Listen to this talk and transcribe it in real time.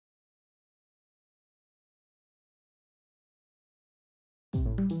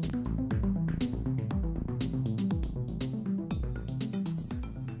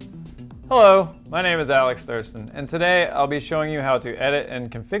Hello, my name is Alex Thurston, and today I'll be showing you how to edit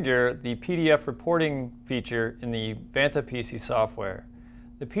and configure the PDF reporting feature in the Vanta PC software.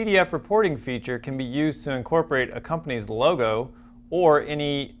 The PDF reporting feature can be used to incorporate a company's logo or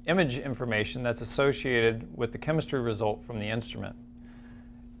any image information that's associated with the chemistry result from the instrument.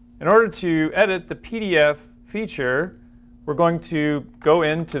 In order to edit the PDF feature, we're going to go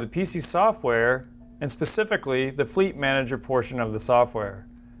into the PC software and specifically the Fleet Manager portion of the software.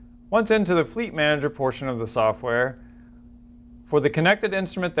 Once into the Fleet Manager portion of the software, for the connected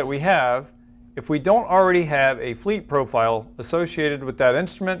instrument that we have, if we don't already have a fleet profile associated with that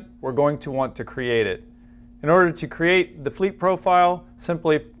instrument, we're going to want to create it. In order to create the fleet profile,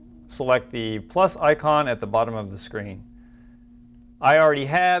 simply select the plus icon at the bottom of the screen. I already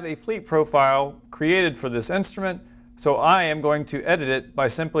have a fleet profile created for this instrument, so I am going to edit it by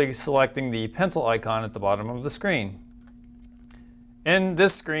simply selecting the pencil icon at the bottom of the screen. In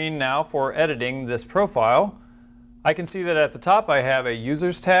this screen now for editing this profile, I can see that at the top I have a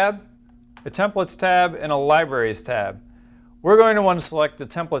Users tab, a Templates tab, and a Libraries tab. We're going to want to select the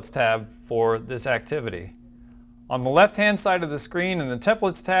Templates tab for this activity. On the left-hand side of the screen in the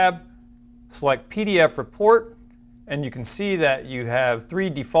Templates tab, select PDF Report, and you can see that you have three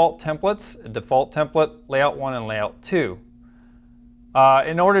default templates, a default template, Layout 1, and Layout 2.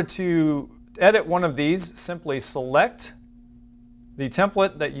 In order to edit one of these, simply select the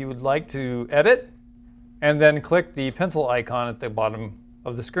template that you would like to edit, and then click the pencil icon at the bottom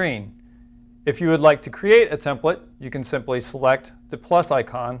of the screen. If you would like to create a template, you can simply select the plus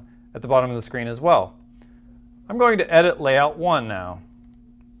icon at the bottom of the screen as well. I'm going to edit Layout 1 now.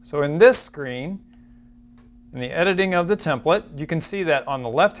 So in this screen, in the editing of the template, you can see that on the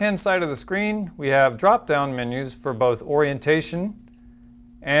left-hand side of the screen, we have drop-down menus for both orientation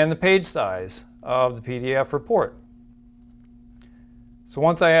and the page size of the PDF report. So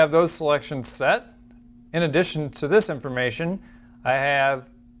once I have those selections set, in addition to this information, I have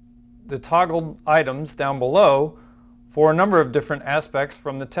the toggled items down below for a number of different aspects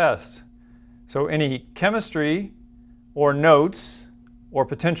from the test. So any chemistry or notes or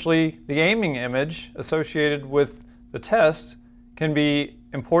potentially the aiming image associated with the test can be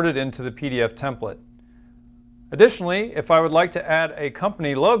imported into the PDF template. Additionally, if I would like to add a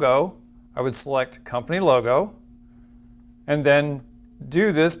company logo, I would select Company Logo and then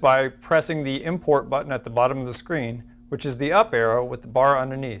do this by pressing the Import button at the bottom of the screen, which is the up arrow with the bar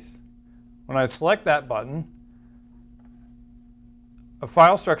underneath. When I select that button, a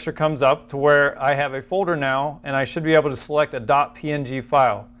file structure comes up to where I have a folder now, and I should be able to select a .png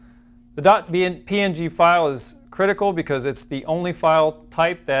file. The .png file is critical because it's the only file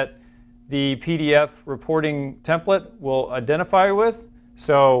type that the PDF reporting template will identify with.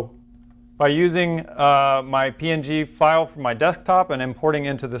 So by using my PNG file from my desktop and importing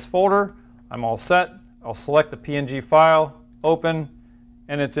into this folder, I'm all set. I'll select the PNG file, open,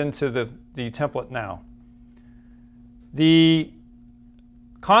 and it's into the template now. The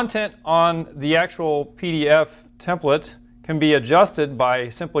content on the actual PDF template can be adjusted by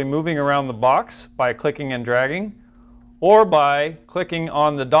simply moving around the box by clicking and dragging, or by clicking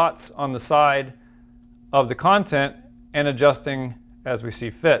on the dots on the side of the content and adjusting as we see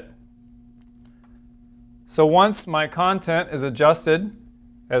fit. So once my content is adjusted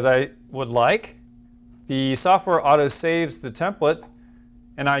as I would like, the software auto saves the template,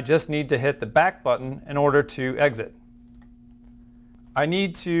 and I just need to hit the back button in order to exit. I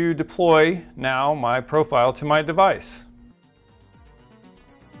need to deploy now my profile to my device.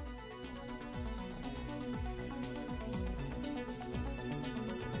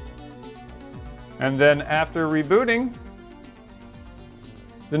 And then after rebooting,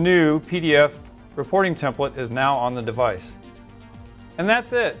 the new PDF reporting template is now on the device. And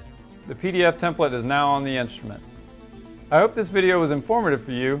that's it. The PDF template is now on the instrument. I hope this video was informative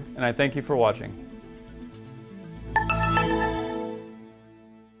for you, and I thank you for watching.